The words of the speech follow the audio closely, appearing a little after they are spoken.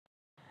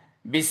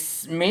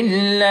بسم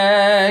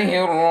الله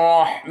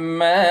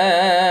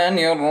الرحمن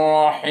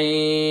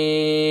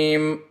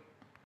الرحيم.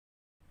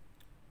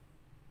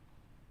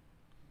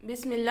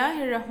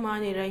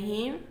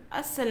 Bismillahirrahmanirrahim.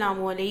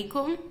 Assalamu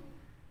alaikum.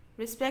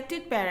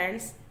 Respected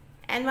parents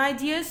and my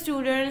dear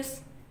students,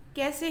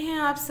 कैसे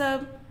हैं आप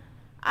सब?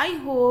 I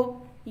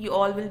hope you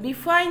all will be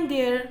fine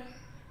there.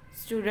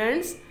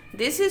 Students,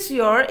 this is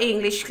your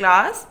English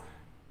class.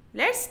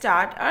 Let's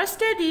start our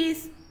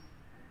studies.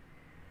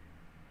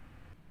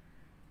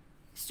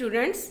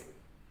 Students,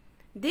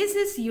 this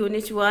is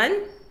Unit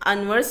 1,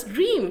 Anwar's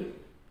Dream.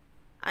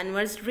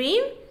 Anwar's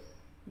Dream.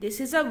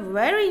 This is a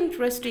very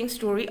interesting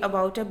story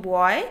about a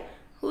boy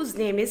whose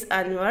name is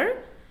Anwar.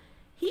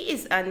 He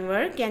is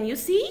Anwar, can you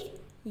see?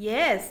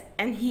 Yes,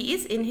 and he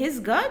is in his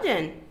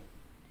garden.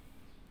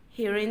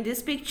 Here in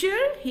this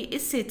picture, he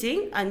is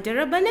sitting under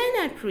a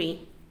banana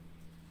tree.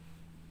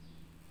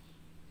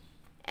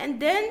 And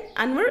then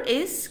Anwar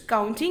is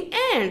counting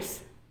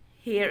ants.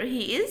 Here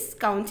he is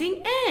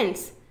counting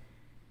ants.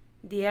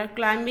 They are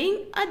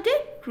climbing a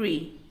dead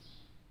tree.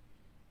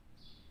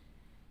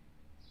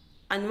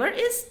 Anwar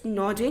is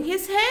nodding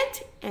his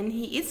head and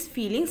he is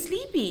feeling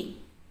sleepy.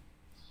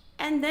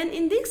 And then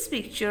in this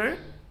picture,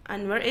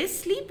 Anwar is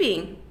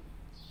sleeping.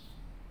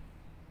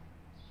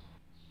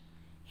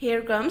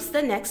 Here comes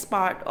the next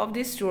part of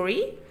this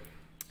story.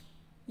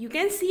 You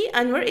can see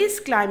Anwar is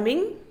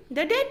climbing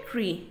the dead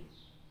tree.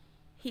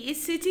 He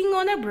is sitting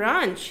on a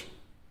branch.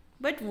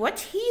 But what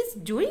he is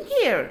doing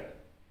here?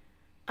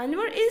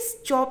 Anwar is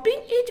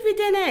chopping it with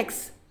an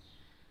axe.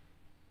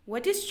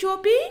 What is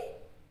chopping?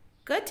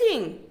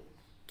 Cutting.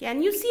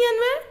 Can you see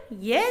Anwar?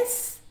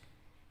 Yes,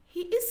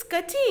 he is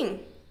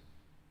cutting.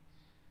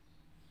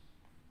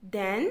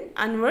 Then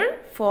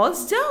Anwar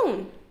falls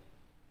down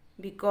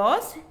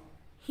because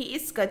he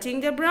is cutting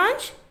the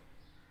branch.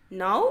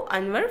 Now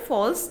Anwar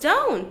falls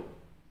down.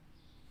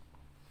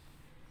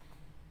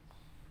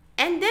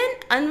 And then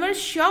Anwar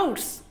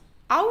shouts,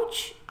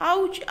 ouch,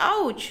 ouch,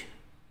 ouch.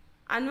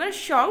 Anwar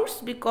shouts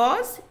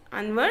because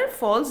Anwar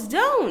falls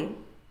down.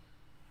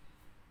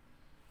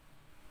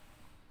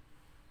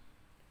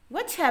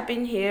 What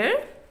happened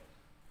here?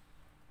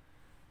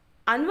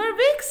 Anwar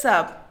wakes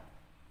up.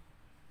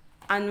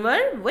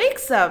 Anwar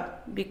wakes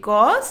up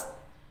because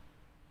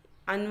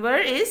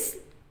Anwar is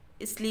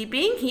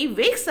sleeping. He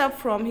wakes up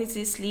from his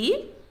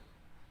sleep.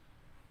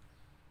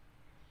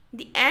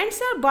 The ants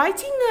are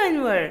biting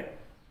Anwar.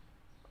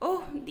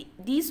 Oh,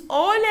 these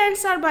all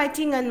ants are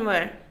biting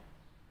Anwar.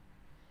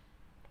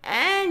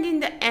 And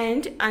in the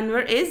end,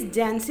 Anwar is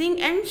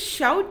dancing and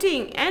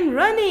shouting and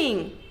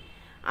running.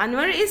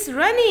 Anwar is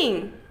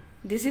running.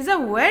 This is a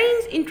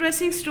very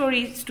interesting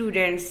story,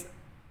 students.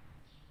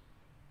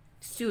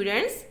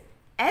 Students,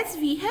 as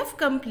we have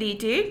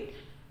completed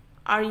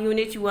our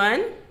Unit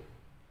 1,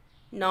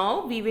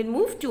 now we will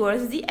move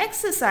towards the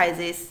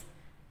exercises.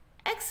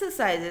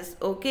 Exercises,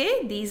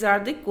 okay? These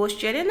are the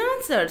question and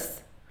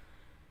answers.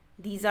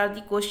 These are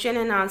the question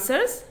and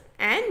answers,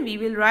 and we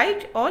will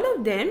write all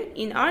of them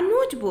in our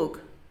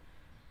notebook.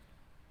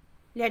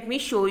 Let me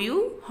show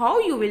you how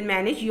you will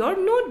manage your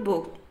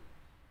notebook.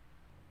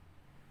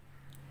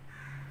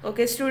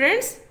 Okay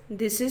students,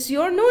 this is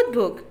your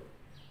notebook.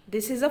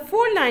 This is a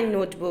 4-line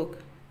notebook.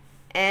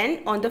 And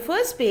on the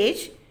first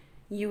page,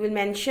 you will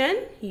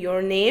mention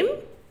your name.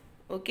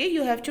 Okay,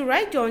 you have to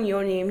write down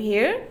your name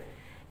here.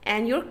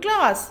 And your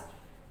class,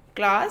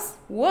 class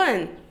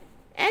 1.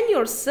 And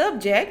your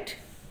subject,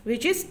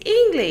 which is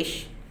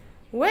English.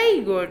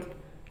 Very good.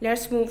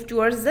 Let's move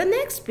towards the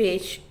next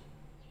page.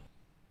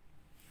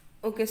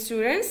 Okay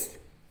students,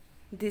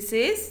 this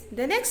is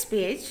the next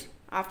page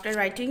after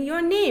writing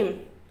your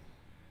name.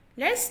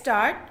 Let's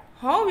start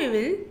how we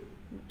will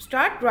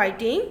start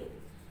writing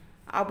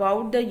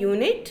about the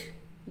unit,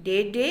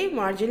 day,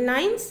 margin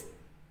lines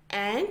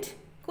and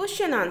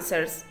question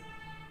answers.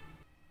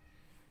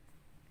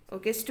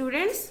 Okay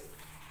students,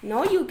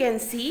 now you can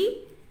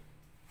see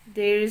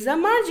there is a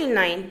margin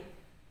line.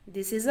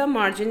 This is a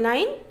margin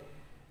line.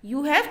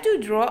 You have to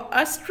draw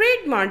a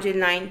straight margin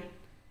line.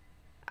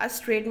 A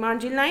straight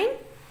margin line,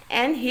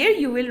 and here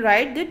you will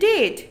write the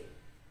date.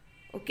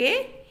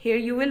 Okay, here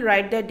you will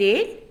write the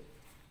date.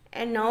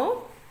 And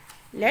now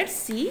let's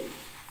see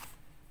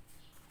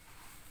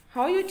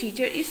how your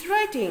teacher is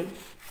writing.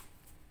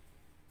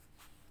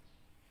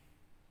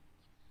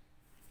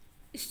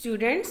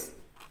 Students,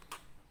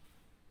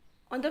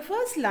 on the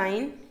first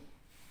line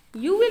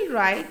you will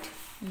write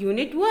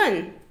Unit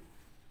 1.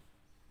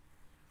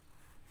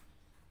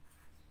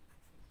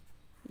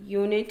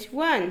 Unit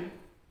 1.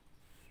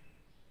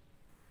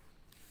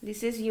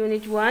 This is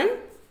Unit 1.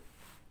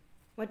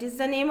 What is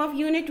the name of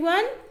Unit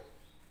 1?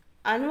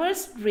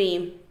 Anwar's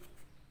Dream.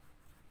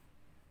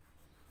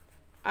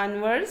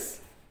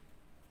 Anwar's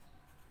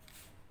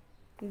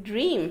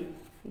Dream.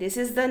 This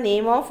is the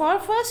name of our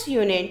first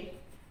unit.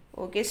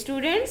 Okay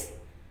students,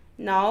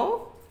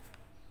 now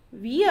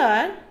we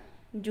are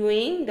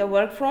doing the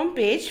work from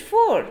page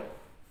 4.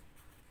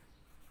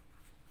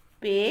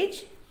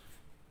 Page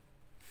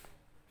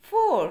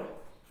 4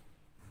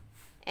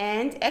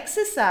 and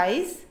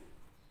exercise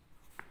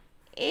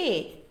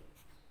A.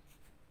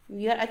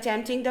 We are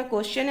attempting the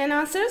question and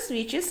answers,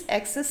 which is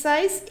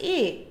exercise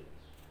A.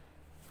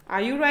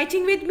 Are you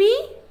writing with me?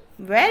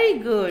 Very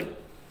good.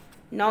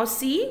 Now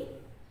see,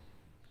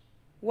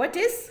 what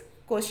is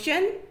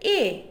question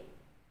A?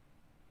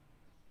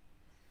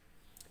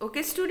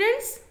 Okay,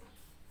 students,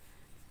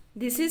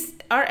 this is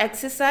our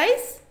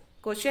exercise,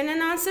 question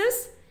and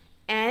answers,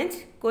 and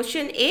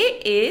question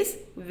A is,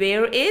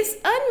 where is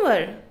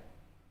Anwar?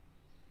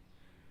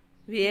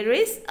 Where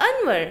is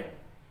Anwar?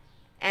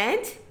 And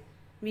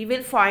we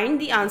will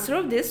find the answer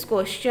of this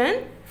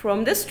question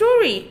from the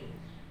story.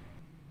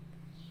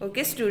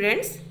 Okay,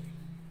 students,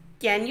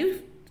 can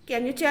you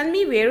tell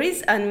me where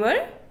is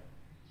Anwar?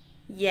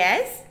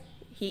 Yes,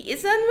 he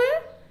is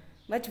Anwar,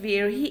 but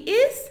where he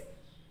is?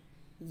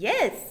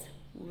 Yes,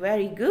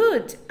 very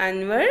good.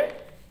 Anwar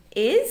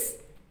is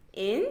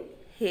in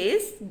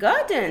his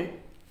garden.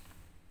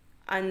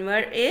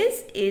 Anwar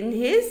is in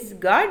his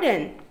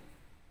garden.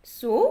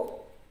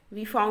 So,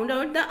 we found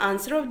out the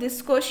answer of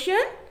this question,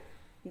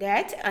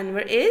 that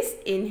Anwar is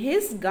in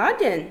his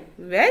garden.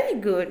 Very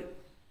good.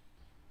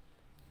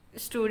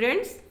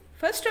 Students,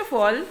 first of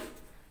all,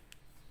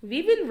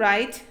 we will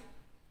write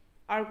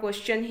our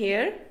question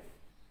here.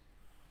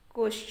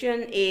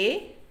 Question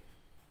A.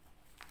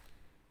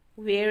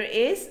 Where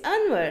is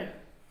Anwar?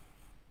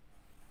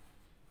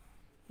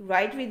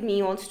 Write with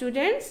me, all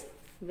students.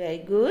 Very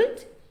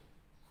good.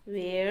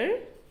 Where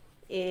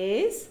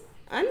is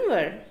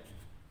Anwar?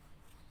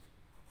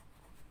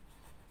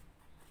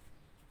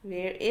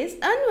 Where is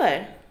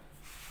Anwar?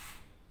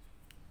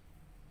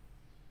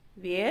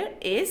 Where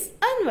is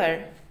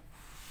Anwar?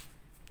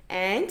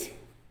 And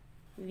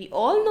we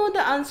all know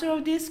the answer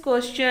of this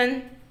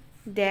question,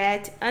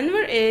 that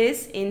Anwar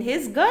is in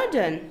his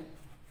garden.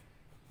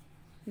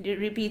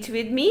 Repeat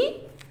with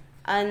me.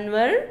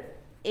 Anwar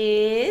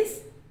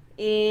is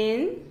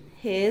in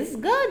his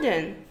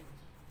garden.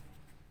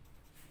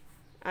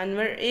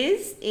 Anwar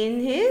is in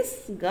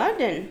his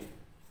garden.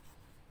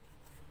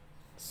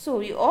 So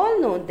we all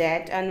know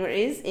that Anwar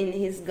is in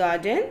his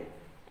garden.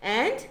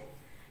 And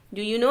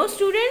do you know,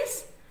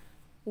 students,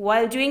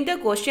 while doing the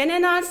question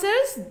and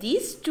answers,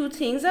 these two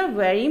things are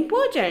very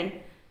important.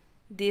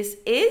 This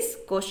is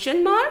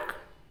question mark.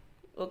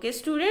 Okay,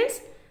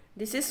 students,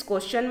 this is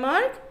question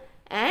mark.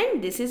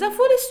 And this is a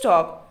full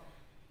stop.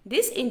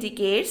 This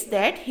indicates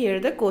that here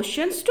the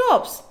question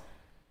stops.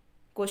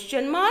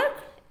 Question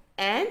mark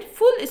and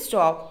full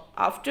stop.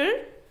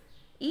 After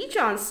each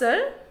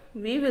answer,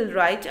 we will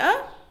write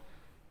a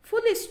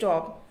full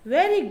stop.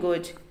 Very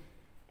good.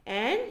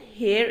 And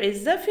here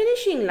is the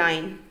finishing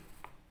line.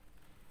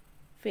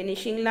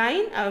 Finishing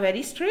line, a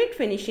very straight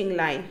finishing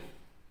line.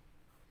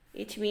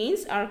 It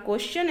means our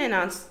question and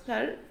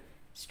answer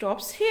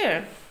stops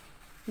here.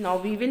 Now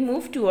we will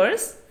move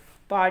towards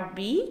Part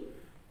B.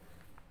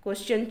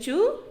 Question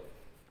 2.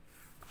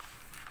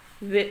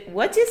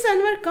 What is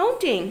Anwar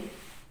counting?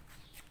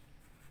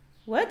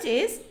 What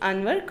is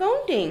Anwar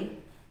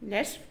counting?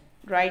 Let's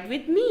write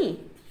with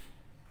me.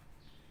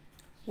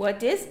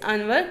 What is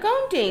Anwar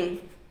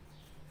counting?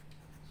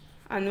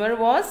 Anwar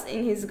was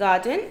in his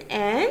garden,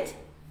 and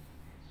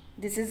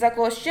this is a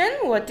question.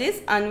 What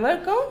is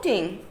Anwar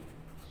counting?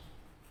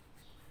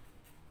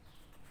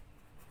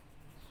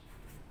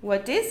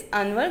 What is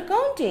Anwar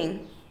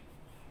counting?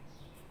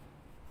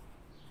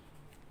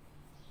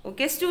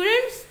 Okay,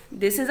 students,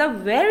 this is a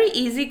very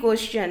easy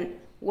question.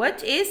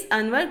 What is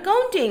Anwar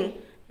counting?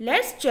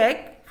 Let's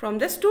check from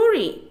the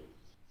story.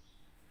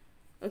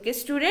 Okay,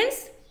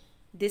 students,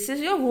 this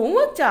is your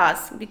homework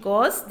task,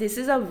 because this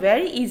is a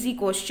very easy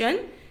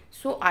question.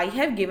 So I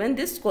have given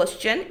this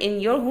question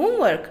in your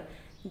homework,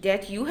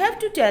 that you have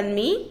to tell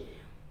me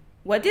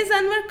what is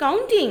Anwar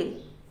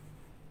counting.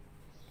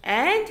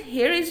 And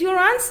here is your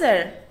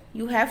answer.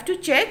 You have to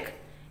check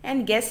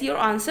and guess your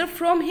answer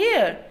from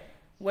here.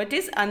 What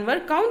is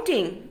Anwar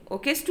counting?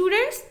 Okay,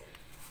 students,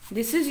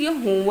 this is your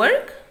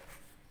homework.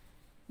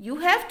 You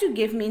have to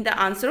give me the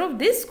answer of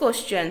this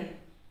question,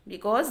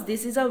 because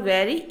this is a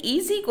very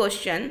easy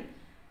question.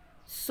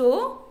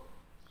 So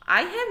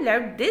I have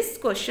left this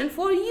question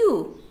for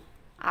you.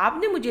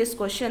 आपने मुझे इस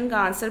question का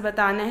answer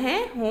बताना है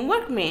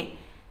homework में,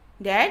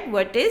 that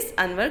what is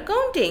Anwar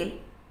counting.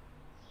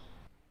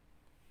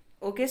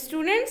 Okay,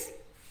 students,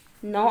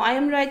 now I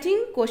am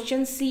writing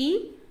question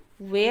C.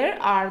 Where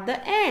are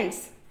the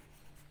ants?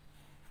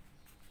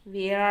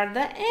 Where are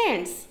the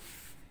ants?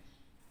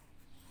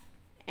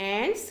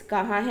 Ants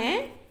कहाँ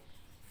हैं?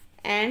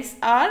 Ants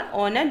are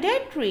on a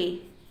dead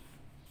tree.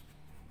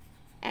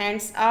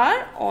 Ants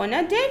are on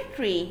a dead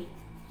tree.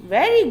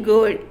 Very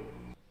good.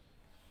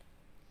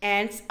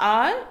 Ants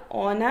are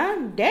on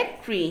a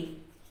dead tree.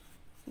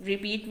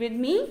 Repeat with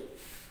me.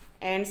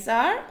 Ants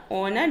are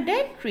on a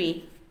dead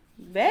tree.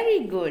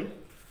 Very good.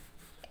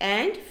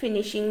 And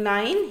finishing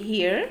line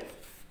here.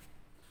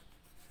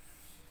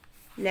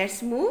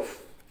 Let's move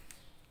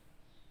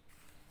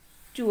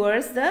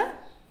towards the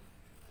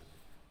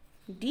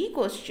D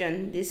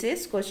question. This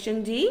is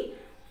question D.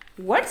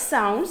 What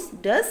sounds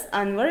does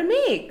Anwar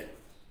make?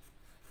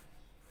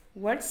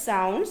 What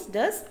sounds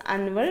does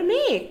Anwar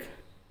make?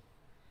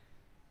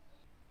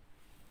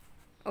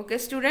 Okay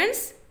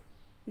students,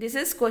 this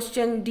is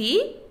question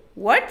D.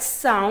 What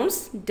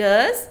sounds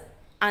does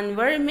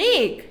Anwar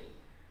make?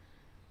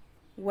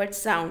 What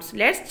sounds?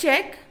 Let's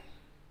check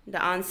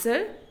the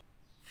answer.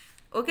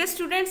 Okay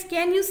students,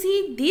 can you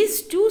see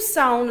these two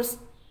sounds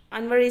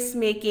Anwar is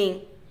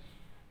making?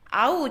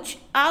 Ouch,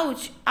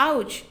 ouch,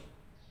 ouch.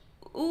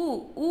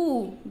 Ooh,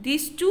 ooh.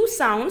 These two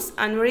sounds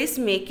Anwar is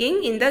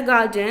making in the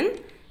garden,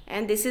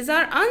 and this is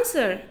our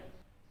answer.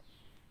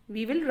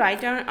 We will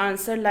write our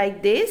answer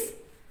like this.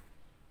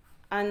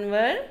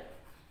 Anwar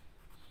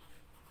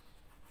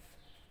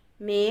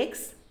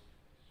makes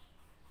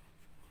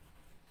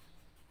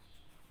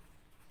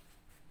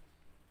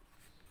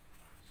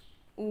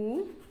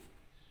ooh,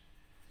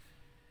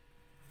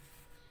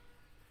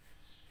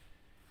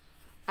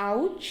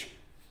 ouch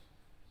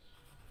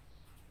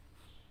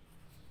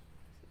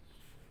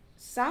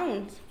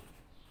sounds.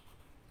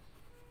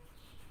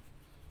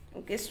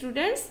 Okay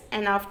students,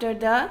 and after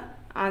the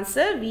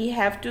answer we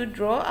have to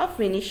draw a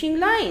finishing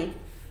line.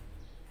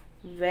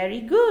 Very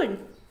good.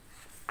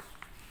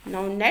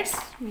 Now let's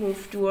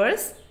move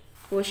towards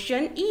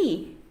question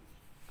E.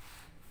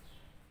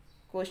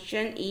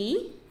 Question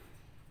E.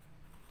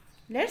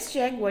 Let's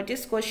check what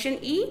is question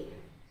E.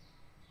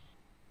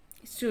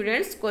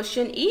 Students,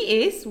 question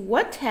E is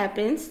what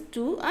happens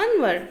to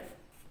Anwar?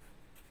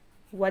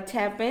 What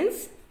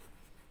happens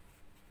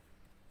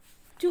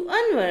to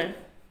Anwar?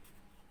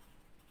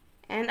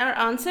 And our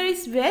answer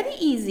is very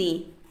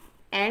easy.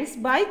 Ants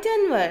bite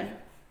Anwar.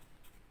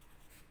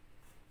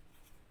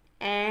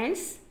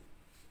 Ants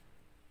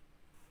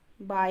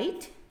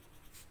bite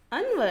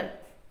Anwar.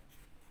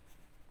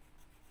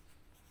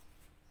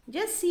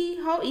 Just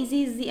see how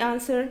easy is the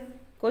answer.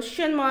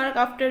 Question mark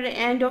after the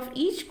end of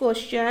each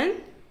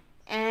question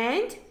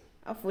and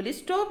a full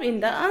stop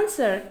in the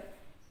answer.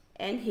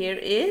 And here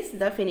is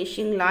the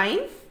finishing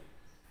line.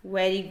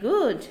 Very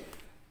good.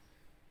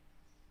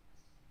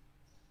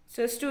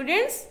 So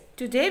students,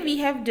 today we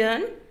have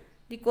done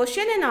the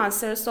question and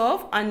answers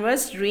of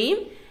Anwar's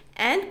dream,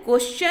 and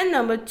question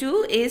number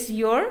 2 is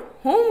your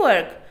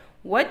homework.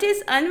 What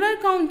is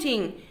Anwar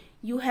counting?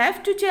 You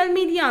have to tell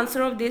me the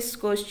answer of this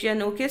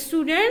question. Okay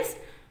students,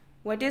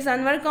 what is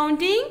Anwar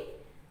counting?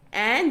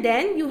 And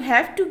then you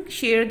have to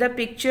share the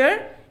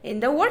picture in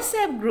the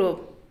WhatsApp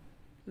group.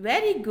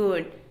 Very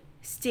good.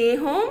 Stay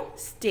home,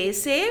 stay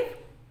safe.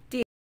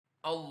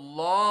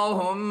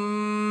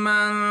 اللهم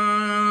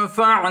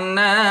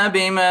انفعنا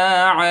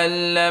بما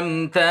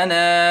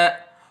علمتنا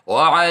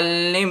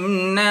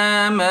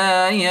وعلمنا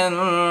ما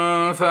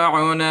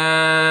ينفعنا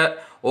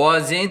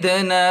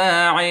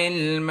وزدنا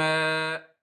علما.